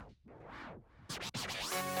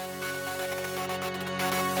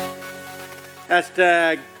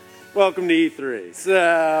Hashtag welcome to E3.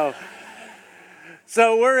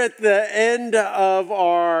 So we're at the end of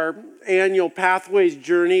our annual Pathways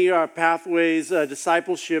journey, our Pathways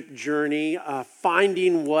discipleship journey,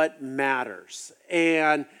 finding what matters.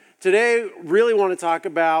 And today, really want to talk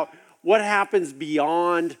about what happens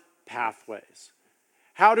beyond Pathways.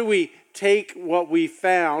 How do we take what we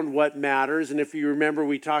found, what matters? And if you remember,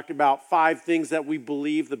 we talked about 5 things that we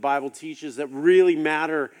believe the Bible teaches that really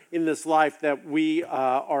matter in this life, that we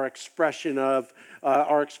are expression of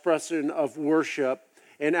worship.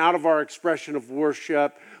 And out of our expression of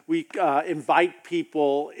worship, we invite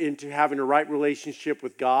people into having a right relationship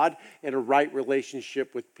with God and a right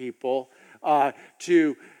relationship with people,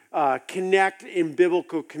 to connect in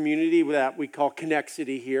biblical community that we call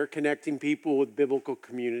Connexity here, connecting people with biblical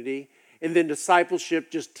community. And then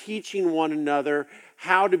discipleship, just teaching one another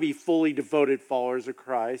how to be fully devoted followers of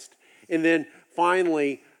Christ. And then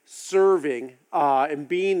finally, serving and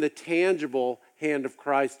being the tangible hand of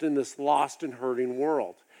Christ in this lost and hurting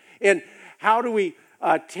world. And how do we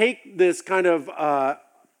take this kind of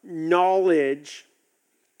knowledge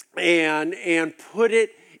and put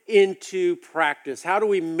it into practice? How do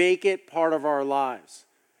we make it part of our lives?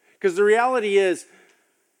 Because the reality is,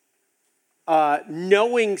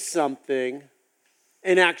 knowing something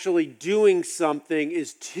and actually doing something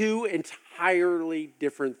is 2 entirely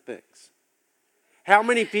different things. How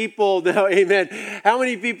many people know, amen, how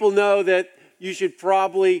many people know that you should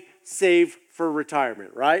probably save for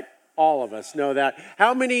retirement, right? All of us know that.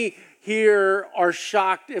 How many here are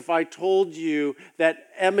shocked if I told you that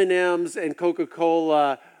M&Ms and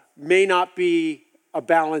Coca-Cola may not be a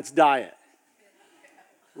balanced diet?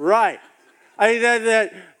 Right.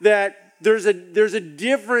 That there's a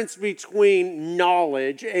difference between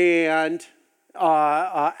knowledge and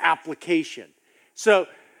application. So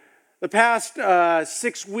the past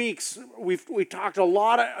 6 weeks, we talked a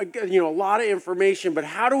lot of information, but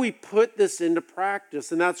how do we put this into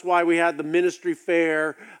practice? And that's why we had the ministry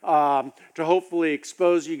fair to hopefully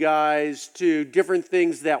expose you guys to different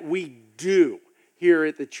things that we do here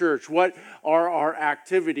at the church. What are our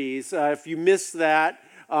activities? If you missed that,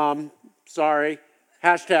 sorry.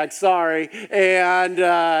 Hashtag sorry. And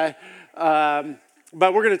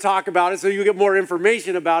but we're going to talk about it so you get more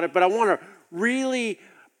information about it. But I want to really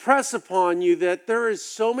press upon you that there is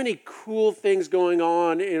so many cool things going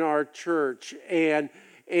on in our church, and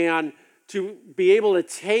to be able to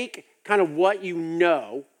take kind of what you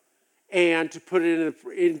know and to put it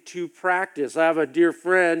into practice. I have a dear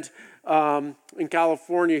friend in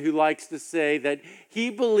California who likes to say that he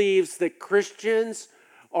believes that Christians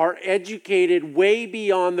are educated way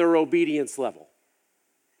beyond their obedience level.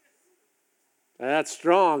 That's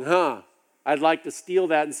strong, huh? I'd like to steal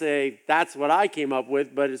that and say, that's what I came up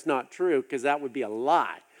with, but it's not true, because that would be a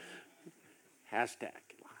lie. Hashtag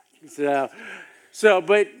lie.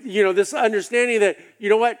 But, this understanding that,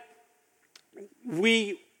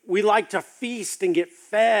 we like to feast and get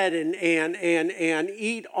fed and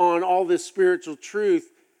eat on all this spiritual truth,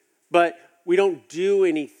 but we don't do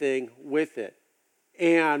anything with it.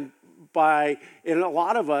 And a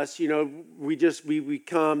lot of us, we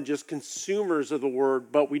become just consumers of the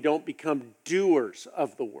word, but we don't become doers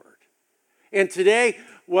of the word. And today,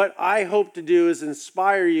 what I hope to do is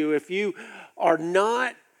inspire you. If you are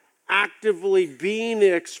not actively being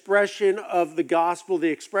the expression of the gospel, the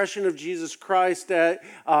expression of Jesus Christ that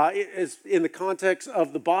is in the context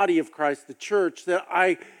of the body of Christ, the church, that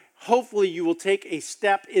hopefully you will take a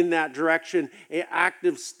step in that direction, an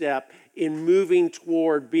active step in moving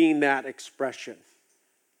toward being that expression.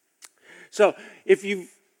 So if you've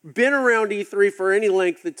been around E3 for any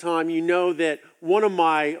length of time, you know that one of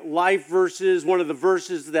my life verses, one of the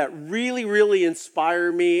verses that really, really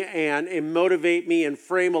inspire me and motivate me and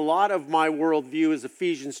frame a lot of my worldview is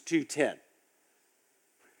Ephesians 2:10.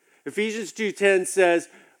 Ephesians 2:10 says,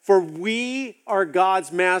 "For we are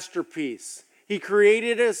God's masterpiece. He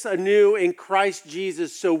created us anew in Christ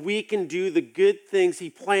Jesus so we can do the good things He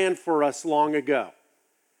planned for us long ago."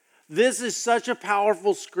 This is such a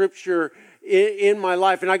powerful scripture in my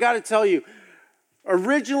life. And I got to tell you,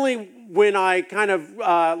 originally when I kind of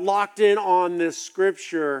locked in on this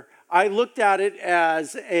scripture, I looked at it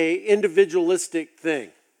as an individualistic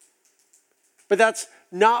thing. But that's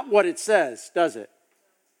not what it says, does it?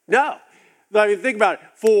 No. I mean, think about it.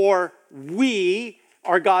 For we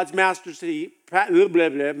are God's masterpiece.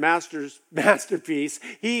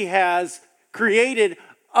 He has created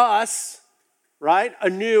us, right,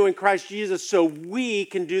 anew in Christ Jesus so we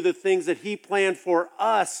can do the things that He planned for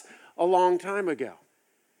us a long time ago.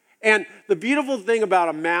 And the beautiful thing about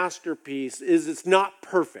a masterpiece is it's not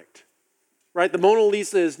perfect. right? The Mona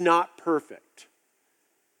Lisa is not perfect,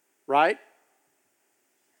 right?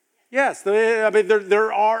 Yes,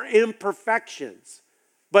 there are imperfections,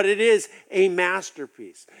 but it is a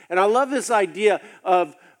masterpiece. And I love this idea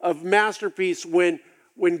of masterpiece when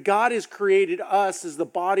God has created us as the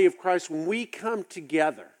body of Christ, when we come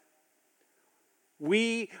together.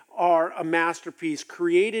 We are a masterpiece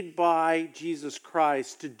created by Jesus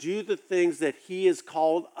Christ to do the things that he has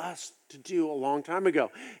called us to do a long time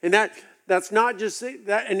ago. And that's not just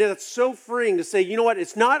that, and that's so freeing to say, you know what,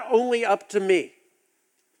 it's not only up to me.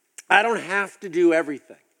 I don't have to do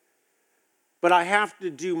everything. But I have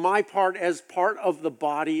to do my part as part of the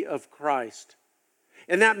body of Christ.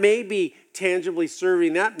 And that may be tangibly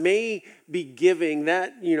serving, that may be giving,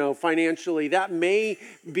 that, financially, that may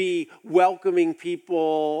be welcoming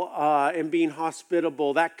people and being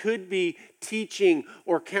hospitable. That could be teaching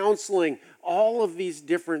or counseling, all of these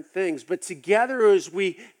different things. But together, as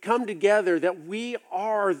we come together, that we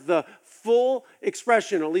are the full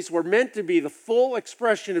expression, at least we're meant to be the full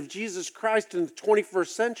expression of Jesus Christ in the 21st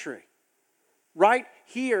century. Right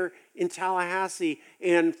here in Tallahassee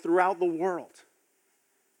and throughout the world.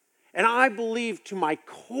 And I believe to my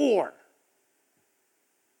core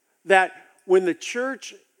that when the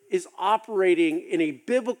church is operating in a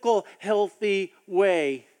biblical, healthy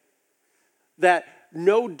way, that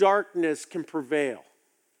no darkness can prevail.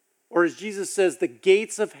 Or as Jesus says, the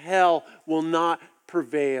gates of hell will not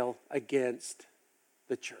prevail against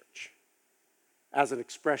the church as an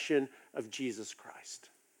expression of Jesus Christ.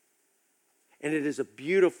 And it is a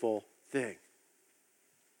beautiful thing.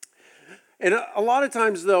 And a lot of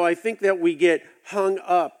times, though, I think that we get hung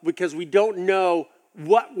up because we don't know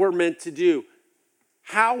what we're meant to do,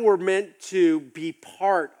 how we're meant to be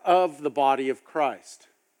part of the body of Christ.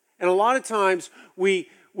 And a lot of times we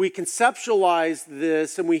conceptualize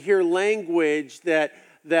this and we hear language that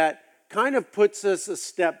kind of puts us a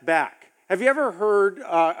step back. Have you ever heard,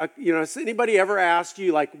 has anybody ever asked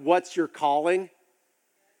you, like, what's your calling?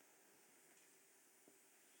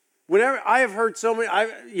 Whenever I have heard so many,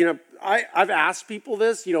 I've asked people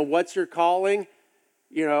this, what's your calling?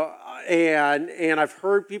 And I've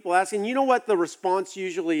heard people asking, you know what the response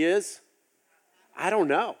usually is? I don't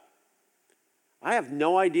know. I have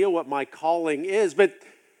no idea what my calling is. But,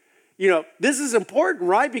 this is important,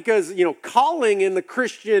 right? Because, calling in the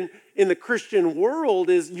Christian world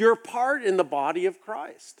is your part in the body of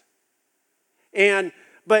Christ.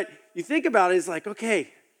 But you think about it, it's like, okay,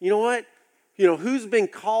 you know what? Who's been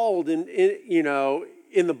called in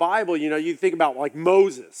the Bible? You think about like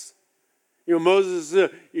Moses.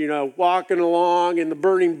 Moses, walking along in the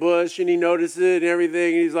burning bush and he notices it and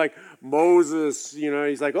everything. And he's like, Moses,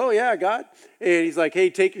 he's like, oh yeah, God. And he's like,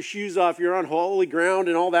 hey, take your shoes off. You're on holy ground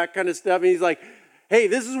and all that kind of stuff. And he's like, hey,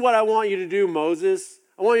 this is what I want you to do, Moses.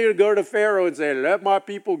 I want you to go to Pharaoh and say, let my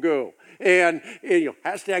people go. And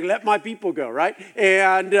hashtag let my people go, right?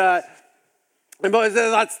 And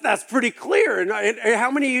that's pretty clear. And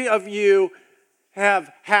how many of you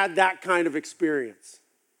have had that kind of experience?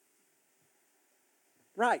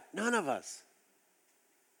 Right, none of us.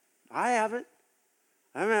 I haven't.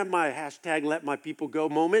 I haven't had my hashtag let my people go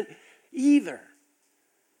moment either.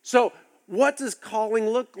 So what does calling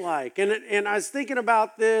look like? And I was thinking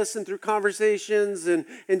about this and through conversations and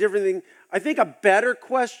different things. I think a better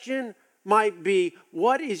question might be,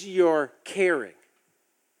 what is your caring?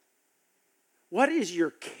 What is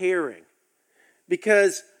your caring?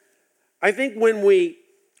 Because I think when we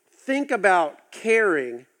think about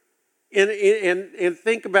caring and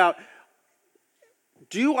think about,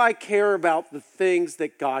 do I care about the things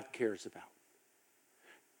that God cares about?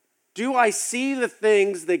 Do I see the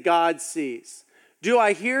things that God sees? Do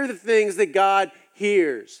I hear the things that God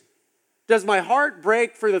hears? Does my heart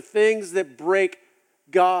break for the things that break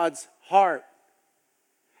God's heart?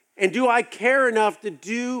 And do I care enough to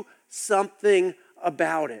do something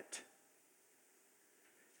about it?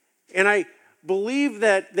 And I believe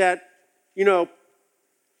that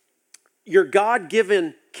your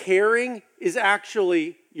God-given caring is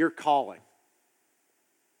actually your calling.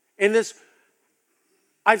 And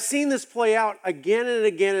I've seen this play out again and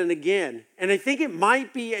again and again. And I think it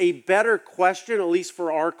might be a better question, at least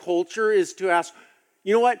for our culture, is to ask,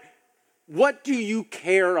 you know what? What do you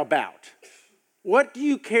care about? What do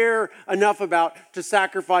you care enough about to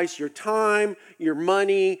sacrifice your time, your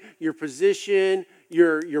money, your position,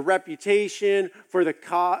 your reputation for the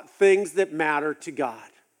things that matter to God?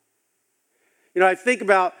 I think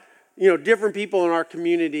about, different people in our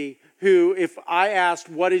community who, if I asked,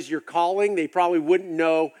 what is your calling? They probably wouldn't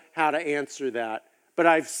know how to answer that. But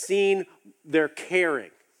I've seen their caring.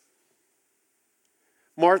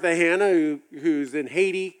 Martha Hanna, who's in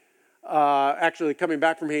Haiti, actually coming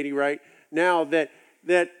back from Haiti right now, that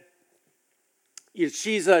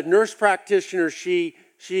she's a nurse practitioner. She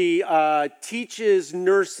teaches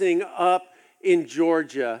nursing up in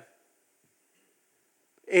Georgia.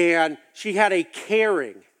 And she had a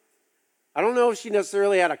caring. I don't know if she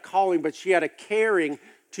necessarily had a calling, but she had a caring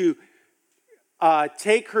to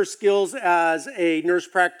take her skills as a nurse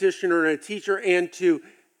practitioner and a teacher and to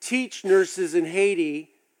teach nurses in Haiti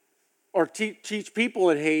or teach people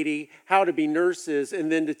in Haiti how to be nurses,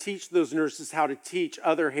 and then to teach those nurses how to teach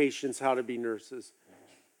other Haitians how to be nurses.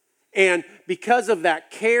 And because of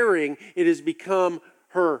that caring, it has become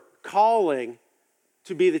her calling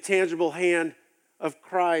to be the tangible hand of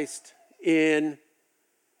Christ in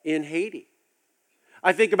Haiti.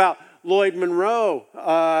 I think about Lloyd Monroe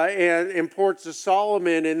and Ports of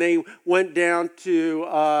Solomon, and they went down to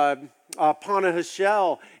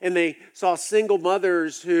Ponahashel, and they saw single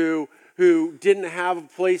mothers who didn't have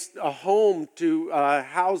a home to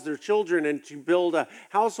house their children and to build a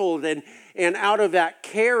household. And out of that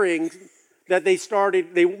caring that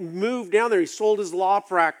they moved down there. He sold his law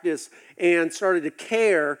practice and started to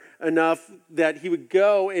care enough that he would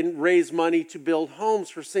go and raise money to build homes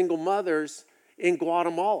for single mothers in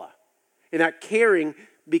Guatemala. And that caring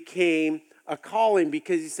became a calling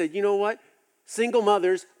because he said, you know what? Single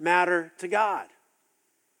mothers matter to God.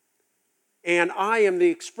 And I am the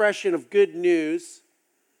expression of good news,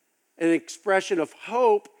 an expression of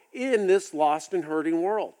hope in this lost and hurting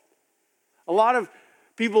world. A lot of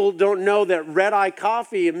people don't know that Red Eye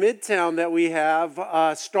Coffee in Midtown that we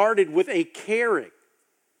have started with a caring.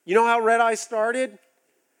 You know how Red Eye started?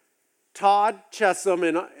 Todd Chessum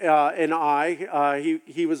and I,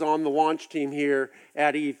 he was on the launch team here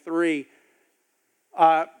at E3.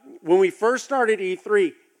 When we first started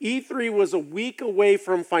E3, E3 was a week away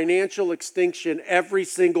from financial extinction every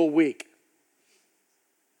single week.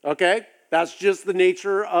 Okay? That's just the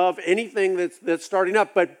nature of anything that's starting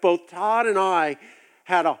up. But both Todd and I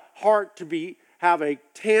had a heart to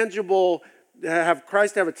have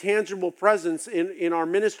Christ have a tangible presence in our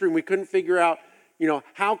ministry. And we couldn't figure out,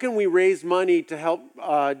 how can we raise money to help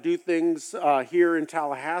do things here in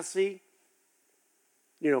Tallahassee?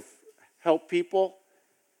 Help people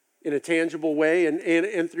in a tangible way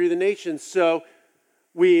and through the nation. So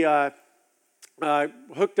we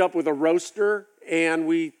hooked up with a roaster and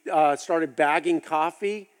we started bagging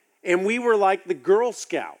coffee. And we were like the Girl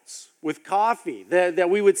Scouts with coffee,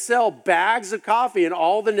 that we would sell bags of coffee and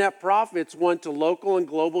all the net profits went to local and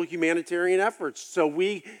global humanitarian efforts so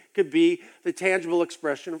we could be the tangible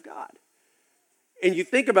expression of God. And you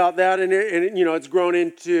think about that and it's grown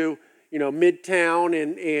into, Midtown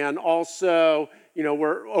and also,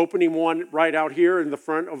 we're opening one right out here in the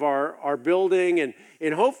front of our building and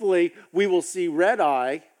hopefully we will see Red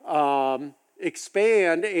Eye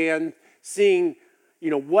expand and seeing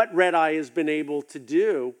what Red Eye has been able to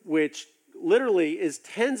do, which literally is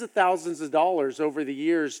tens of thousands of dollars over the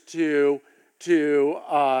years to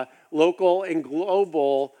local and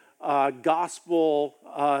global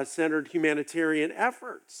gospel-centered humanitarian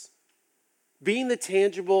efforts. Being the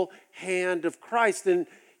tangible hand of Christ. And,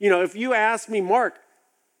 if you ask me, Mark,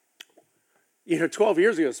 12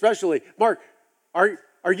 years ago especially, Mark, are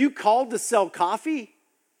you called to sell coffee?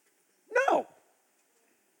 No.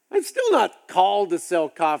 I'm still not called to sell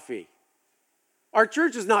coffee. Our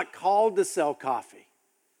church is not called to sell coffee.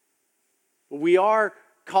 But we are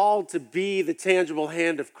called to be the tangible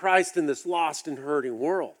hand of Christ in this lost and hurting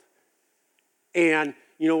world. And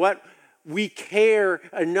you know what? We care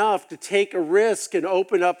enough to take a risk and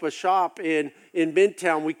open up a shop in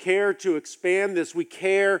Midtown. We care to expand this. We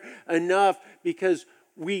care enough because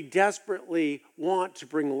we desperately want to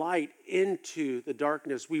bring light into the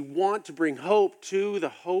darkness. We want to bring hope to the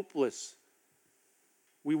hopeless.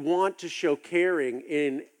 We want to show caring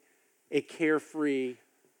in a carefree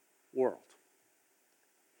world.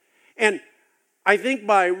 And I think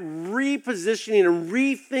by repositioning and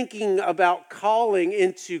rethinking about calling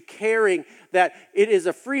into caring, that it is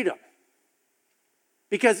a freedom.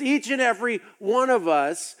 Because each and every one of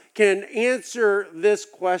us can answer this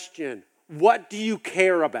question: what do you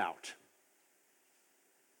care about?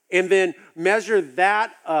 And then measure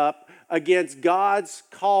that up against God's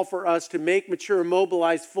call for us to make mature,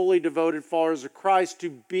 mobilized, fully devoted followers of Christ, to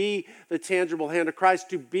be the tangible hand of Christ,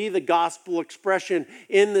 to be the gospel expression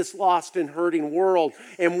in this lost and hurting world.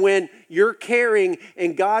 And when your caring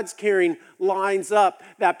and God's caring lines up,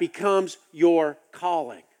 that becomes your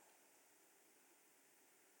calling.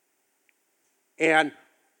 And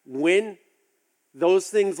when those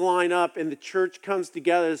things line up and the church comes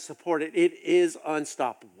together to support it, it is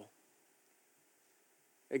unstoppable.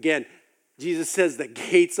 Again, Jesus says the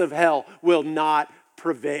gates of hell will not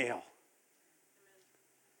prevail.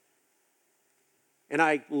 And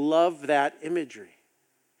I love that imagery.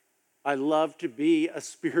 I love to be a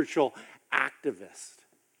spiritual activist,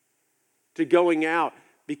 to going out,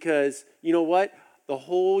 because you know what? The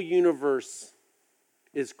whole universe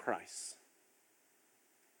is Christ.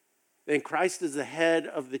 And Christ is the head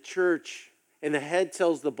of the church, and the head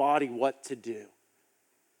tells the body what to do.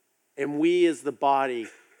 And we as the body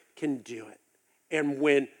can do it. And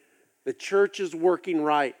when the church is working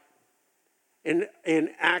right and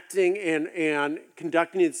acting and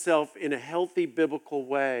conducting itself in a healthy biblical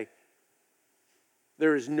way,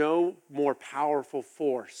 there is no more powerful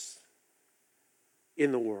force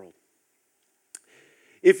in the world.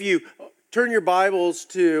 If you turn your Bibles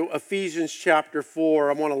to Ephesians chapter 4,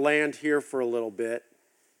 I want to land here for a little bit.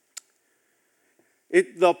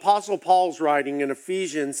 The Apostle Paul's writing in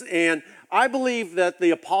Ephesians, and I believe that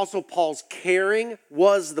the Apostle Paul's caring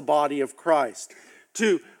was the body of Christ.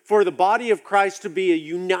 For the body of Christ to be a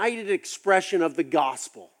united expression of the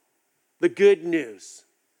gospel, the good news,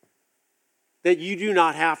 that you do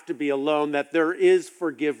not have to be alone, that there is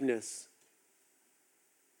forgiveness,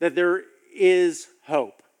 that there is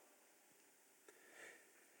hope.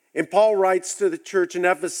 And Paul writes to the church in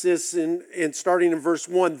Ephesus, in starting in verse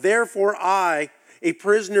 1, "Therefore I, a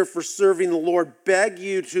prisoner for serving the Lord, beg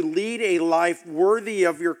you to lead a life worthy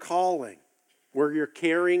of your calling," where you're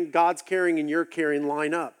caring, God's caring and your caring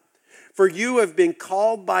line up. "For you have been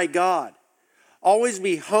called by God. Always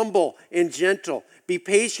be humble and gentle. Be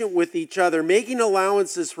patient with each other, making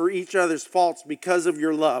allowances for each other's faults because of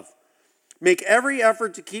your love. Make every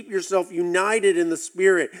effort to keep yourself united in the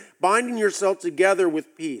Spirit, binding yourself together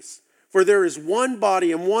with peace. For there is one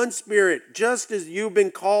body and one Spirit, just as you've been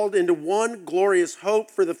called into one glorious hope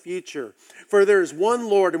for the future. For there is one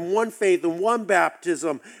Lord and one faith and one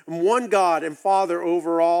baptism and one God and Father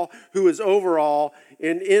over all, who is over all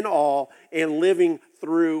and in all and living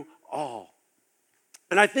through all."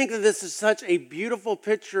 And I think that this is such a beautiful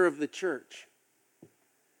picture of the church.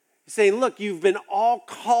 He's saying, look, you've been all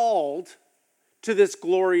called to this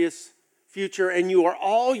glorious future, and you are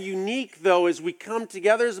all unique, though, as we come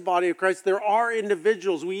together as a body of Christ. There are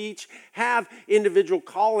individuals. We each have individual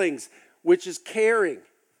callings, which is caring.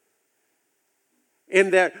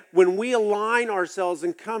 And that when we align ourselves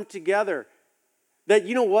and come together, that,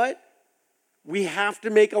 you know what? We have to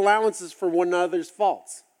make allowances for one another's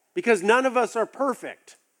faults. Because none of us are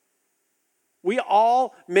perfect. We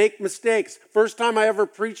all make mistakes. First time I ever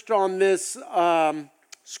preached on this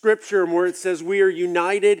scripture where it says we are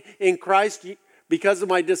united in Christ, because of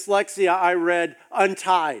my dyslexia, I read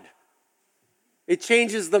untied. It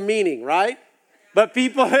changes the meaning, right? But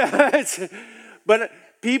people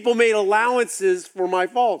made allowances for my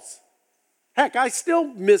faults. Heck, I still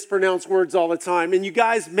mispronounce words all the time, and you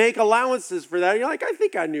guys make allowances for that. You're like, I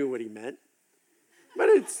think I knew what he meant. But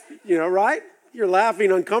it's, right? You're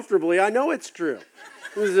laughing uncomfortably. I know it's true.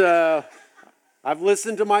 I've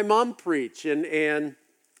listened to my mom preach, and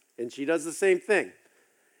she does the same thing.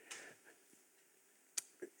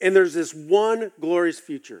 And there's this one glorious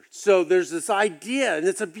future. So there's this idea, and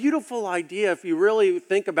it's a beautiful idea if you really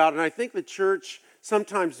think about it, and I think the church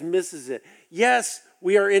sometimes misses it. Yes,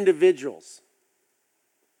 we are individuals,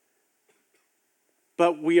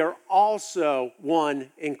 but we are also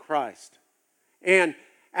one in Christ. And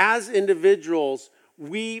as individuals,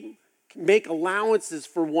 we make allowances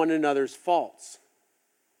for one another's faults.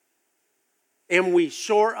 And we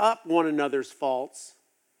shore up one another's faults.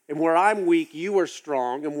 And where I'm weak, you are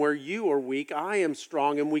strong. And where you are weak, I am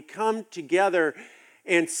strong. And we come together,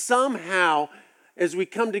 and somehow, as we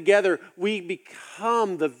come together, we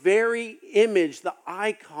become the very image, the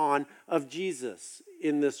icon of Jesus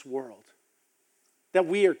in this world. That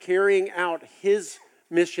we are carrying out his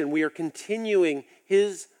mission. We are continuing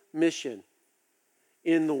his mission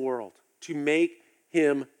in the world to make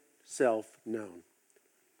himself known.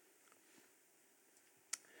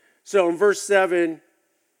 So in verse 7,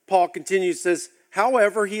 Paul continues, says,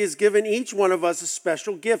 "However, he has given each one of us a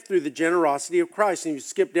special gift through the generosity of Christ." And you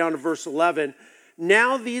skip down to verse 11.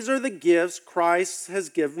 "Now these are the gifts Christ has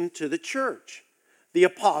given to the church: the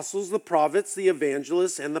apostles, the prophets, the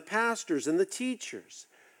evangelists, and the pastors and the teachers.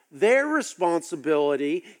 Their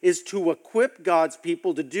responsibility is to equip God's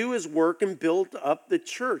people to do his work and build up the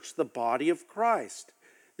church, the body of Christ.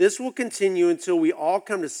 This will continue until we all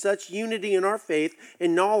come to such unity in our faith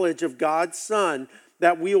and knowledge of God's Son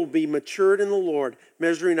that we will be matured in the Lord,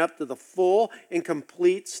 measuring up to the full and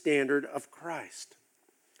complete standard of Christ."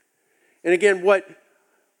 And again,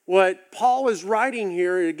 what Paul is writing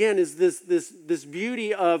here, again, is this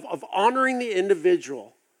beauty of honoring the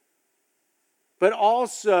individual but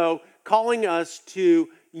also calling us to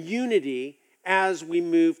unity as we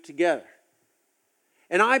move together.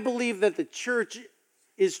 And I believe that the church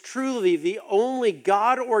is truly the only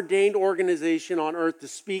God-ordained organization on earth to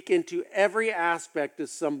speak into every aspect of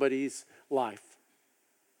somebody's life,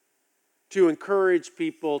 to encourage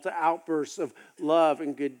people to outbursts of love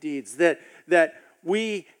and good deeds, that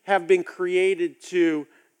we have been created to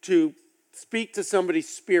speak to somebody's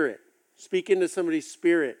spirit, speak into somebody's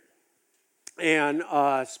spirit and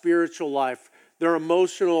spiritual life, their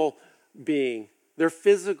emotional being, their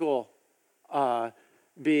physical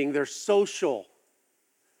being, their social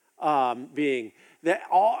being, that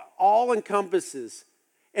all encompasses.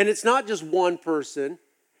 And it's not just one person,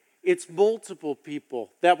 it's multiple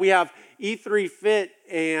people. That we have E3 Fit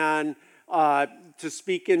and to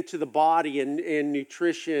speak into the body and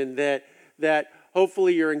nutrition, that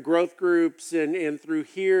hopefully you're in growth groups and through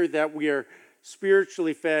here that we are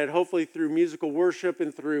spiritually fed, hopefully through musical worship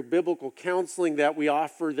and through biblical counseling that we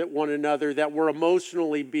offer that one another, that we're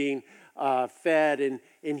emotionally being fed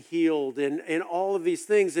and healed and all of these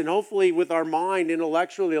things. And hopefully with our mind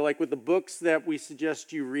intellectually, like with the books that we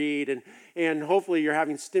suggest you read, and hopefully you're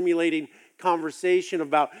having stimulating conversation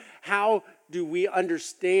about how do we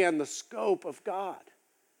understand the scope of God?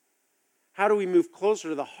 How do we move closer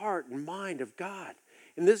to the heart and mind of God?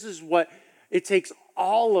 And this is what it takes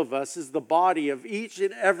all of us as the body of each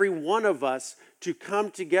and every one of us to come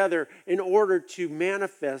together in order to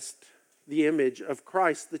manifest the image of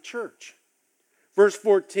Christ, the church. Verse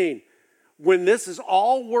 14, when this is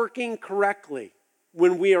all working correctly,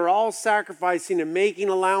 when we are all sacrificing and making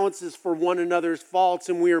allowances for one another's faults,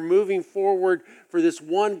 and we are moving forward for this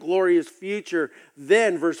one glorious future,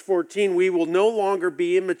 then, verse 14, we will no longer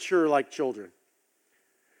be immature like children.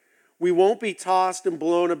 We won't be tossed and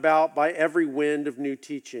blown about by every wind of new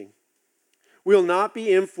teaching. We will not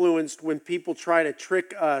be influenced when people try to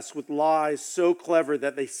trick us with lies so clever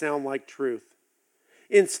that they sound like truth.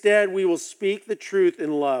 Instead, we will speak the truth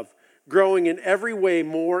in love, growing in every way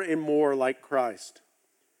more and more like Christ,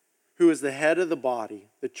 who is the head of the body,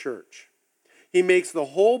 the church. He makes the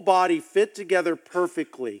whole body fit together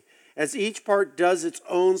perfectly, as each part does its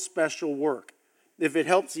own special work. If it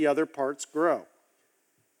helps the other parts grow,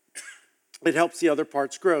 it helps the other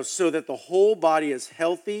parts grow so that the whole body is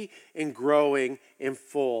healthy and growing and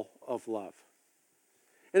full of love.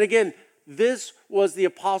 And again, this was the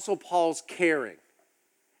Apostle Paul's caring.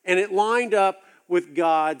 And it lined up with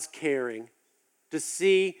God's caring to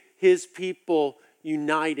see his people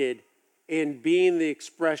united in being the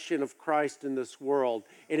expression of Christ in this world.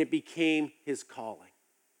 And it became his calling.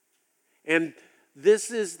 And this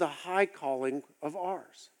is the high calling of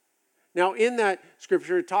ours. Now, in that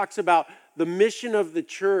scripture, it talks about the mission of the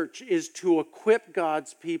church is to equip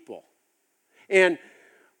God's people. And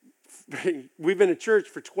we've been a church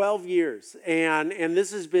for 12 years, and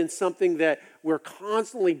this has been something that we're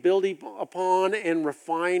constantly building upon and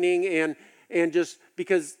refining, and just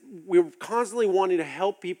because we're constantly wanting to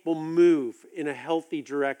help people move in a healthy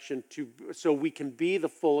direction so we can be the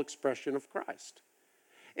full expression of Christ.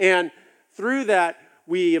 And through that,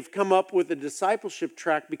 we have come up with a discipleship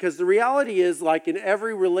track, because the reality is, like in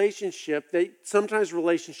every relationship, that sometimes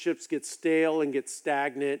relationships get stale and get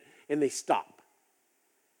stagnant and they stop.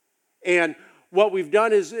 And what we've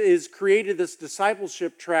done is created this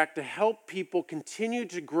discipleship track to help people continue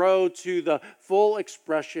to grow to the full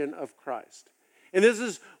expression of Christ. And this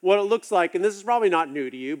is what it looks like, and this is probably not new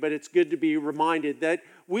to you, but it's good to be reminded that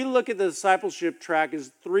we look at the discipleship track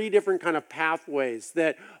as 3 different kind of pathways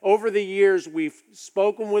that over the years we've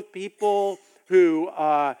spoken with people who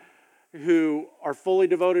are fully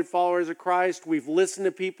devoted followers of Christ. We've listened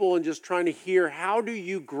to people and just trying to hear, how do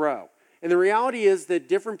you grow? And the reality is that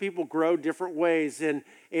different people grow different ways, and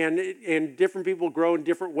different people grow in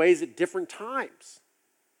different ways at different times.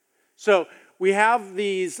 So we have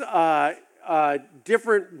these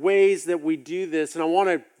different ways that we do this, and I want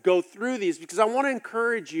to go through these because I want to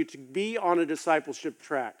encourage you to be on a discipleship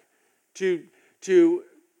track, to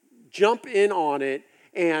jump in on it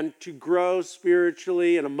and to grow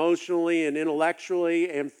spiritually and emotionally and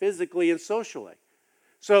intellectually and physically and socially.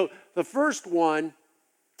 So the first one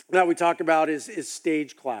that we talk about is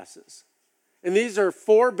stage classes. And these are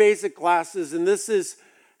 4 basic classes, and this is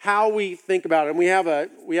how we think about it. And we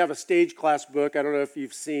have a stage class book. I don't know if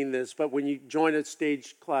you've seen this, but when you join a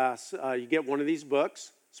stage class, you get one of these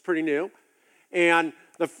books. It's pretty new. And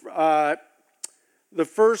the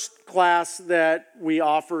first class that we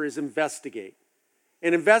offer is Investigate.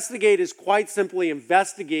 And Investigate is quite simply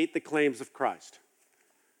investigate the claims of Christ.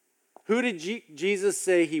 Who did Jesus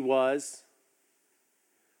say he was?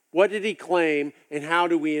 What did he claim? And how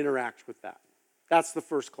do we interact with that? That's the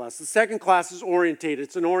first class. The second class is orientate.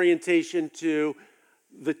 It's an orientation to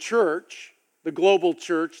the church, the global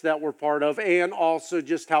church that we're part of, and also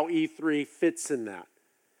just how E3 fits in that.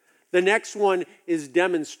 The next one is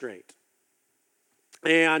demonstrate.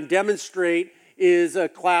 And demonstrate is a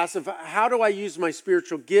class of how do I use my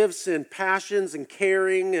spiritual gifts and passions and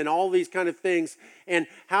caring and all these kind of things, and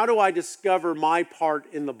how do I discover my part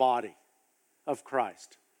in the body of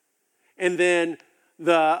Christ. And then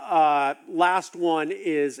the last one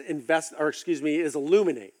is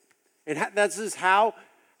illuminate. And that's just how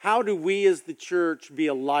do we as the church be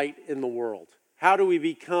a light in the world? How do we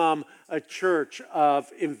become a church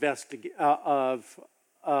of invitation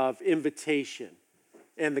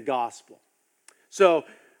and the gospel? So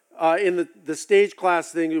in the stage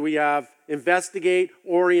class thing, we have investigate,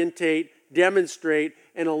 orientate, demonstrate,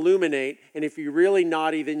 and illuminate. And if you're really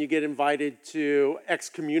naughty, then you get invited to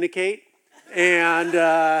excommunicate. And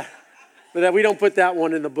but that we don't put that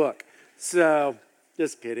one in the book. So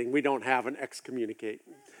just kidding. We don't have an excommunicate.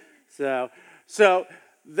 So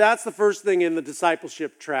that's the first thing in the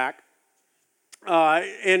discipleship track.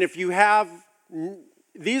 And if you have,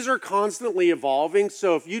 these are constantly evolving.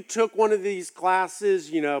 So if you took one of these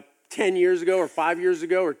classes, 10 years ago or 5 years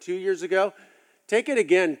ago or 2 years ago, take it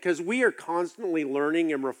again, because we are constantly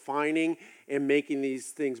learning and refining and making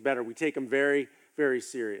these things better. We take them very, very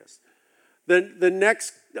serious. The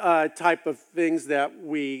next type of things that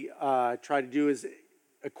we try to do is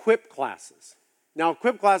equip classes. Now,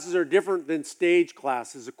 equip classes are different than stage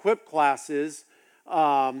classes. Equip classes,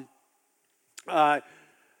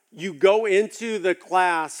 you go into the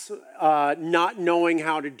class not knowing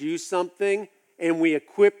how to do something, and we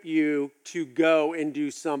equip you to go and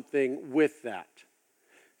do something with that.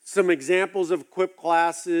 Some examples of equip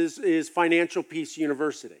classes is Financial Peace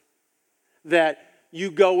University, that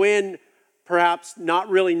you go in perhaps not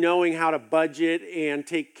really knowing how to budget and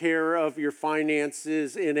take care of your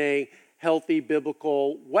finances in a healthy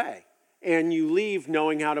biblical way. And you leave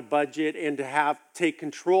knowing how to budget and to take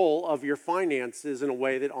control of your finances in a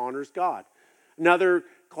way that honors God. Another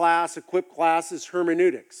class, equip class, is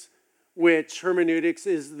hermeneutics, which hermeneutics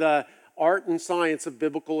is the art and science of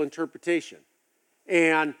biblical interpretation.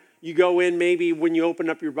 And you go in, maybe when you open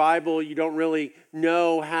up your Bible, you don't really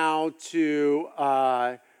know how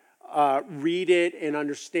to read it and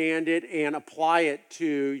understand it and apply it to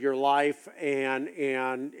your life and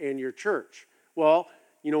your church. Well,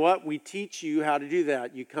 you know what? We teach you how to do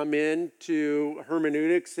that. You come in to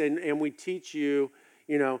hermeneutics and we teach you,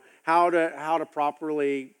 how to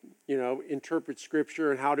properly, interpret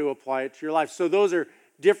Scripture and how to apply it to your life. So those are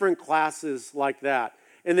different classes like that.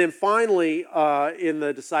 And then finally, in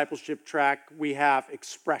the discipleship track, we have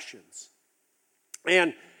expressions.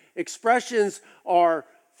 And expressions are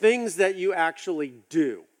things that you actually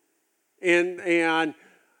do. And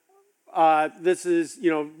this is,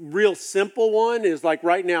 real simple one is like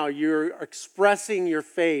right now, you're expressing your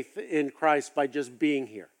faith in Christ by just being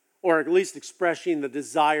here, or at least expressing the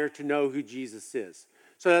desire to know who Jesus is.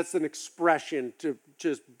 So that's an expression to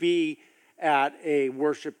just be at a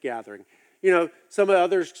worship gathering. Some of the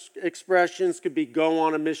other expressions could be go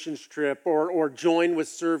on a missions trip or join with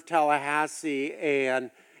Serve Tallahassee and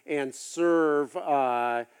serve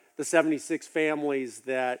the 76 families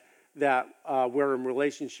that we're in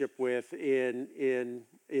relationship with in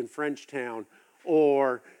Frenchtown,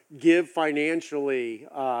 or give financially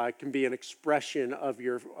can be an expression of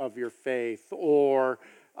your faith, or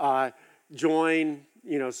join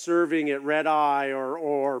serving at Red Eye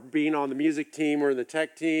or being on the music team or the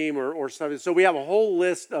tech team or something. So we have a whole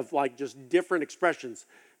list of just different expressions.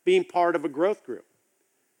 Being part of a growth group,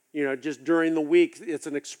 just during the week, it's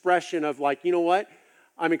an expression of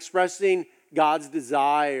I'm expressing God's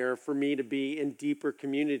desire for me to be in deeper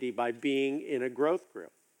community by being in a growth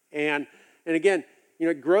group. And again,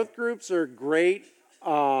 growth groups are great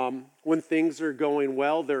when things are going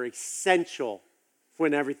well. They're essential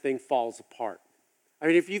when everything falls apart. I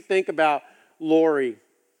mean, if you think about Lori,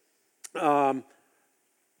 Carl,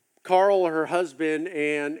 her husband,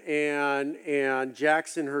 and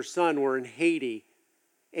Jackson, her son, were in Haiti,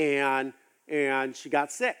 and she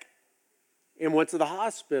got sick and went to the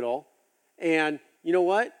hospital. And you know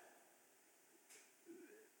what?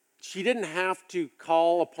 She didn't have to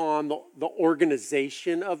call upon the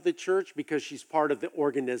organization of the church because she's part of the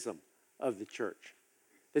organism of the church.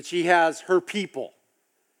 That she has her people,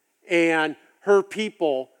 and her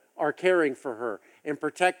people are caring for her and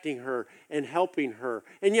protecting her and helping her.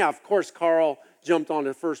 And yeah, of course, Carl jumped on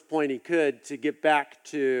the first plane he could to get back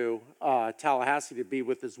to Tallahassee to be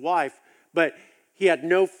with his wife, but he had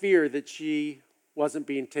no fear that she wasn't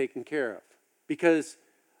being taken care of, because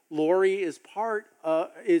Lori is part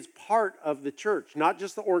of the church, not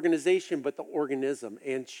just the organization, but the organism,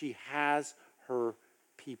 and she has her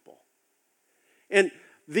people. And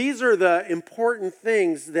these are the important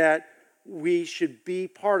things that we should be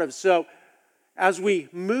part of. So as we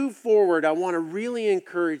move forward, I want to really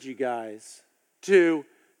encourage you guys to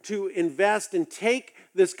invest and take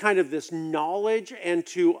this knowledge and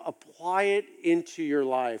to apply it into your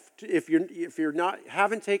life. If you're not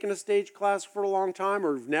haven't taken a stage class for a long time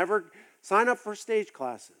or have never, sign up for stage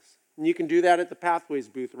classes. And you can do that at the Pathways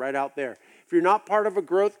booth right out there. If you're not part of a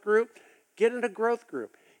growth group, get in a growth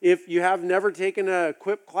group. If you have never taken a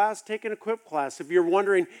Equip class, take an Equip class. If you're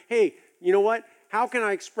wondering, hey, you know what? How can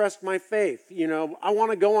I express my faith? I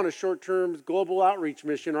want to go on a short-term global outreach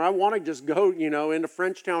mission, or I want to just go, into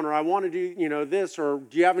Frenchtown, or I want to do, this, or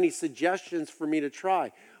do you have any suggestions for me to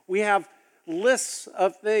try? We have lists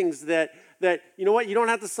of things that you don't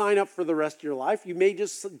have to sign up for the rest of your life. You may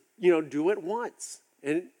just, do it once,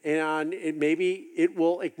 and maybe it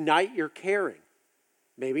will ignite your caring.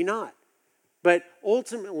 Maybe not. But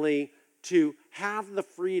ultimately, to have the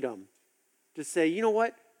freedom to say, you know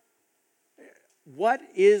what? What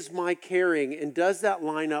is my caring, and does that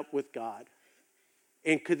line up with God?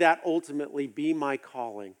 And could that ultimately be my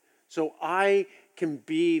calling? So I can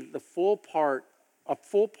be a full part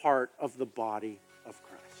of the body of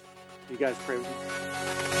Christ. You guys pray with me?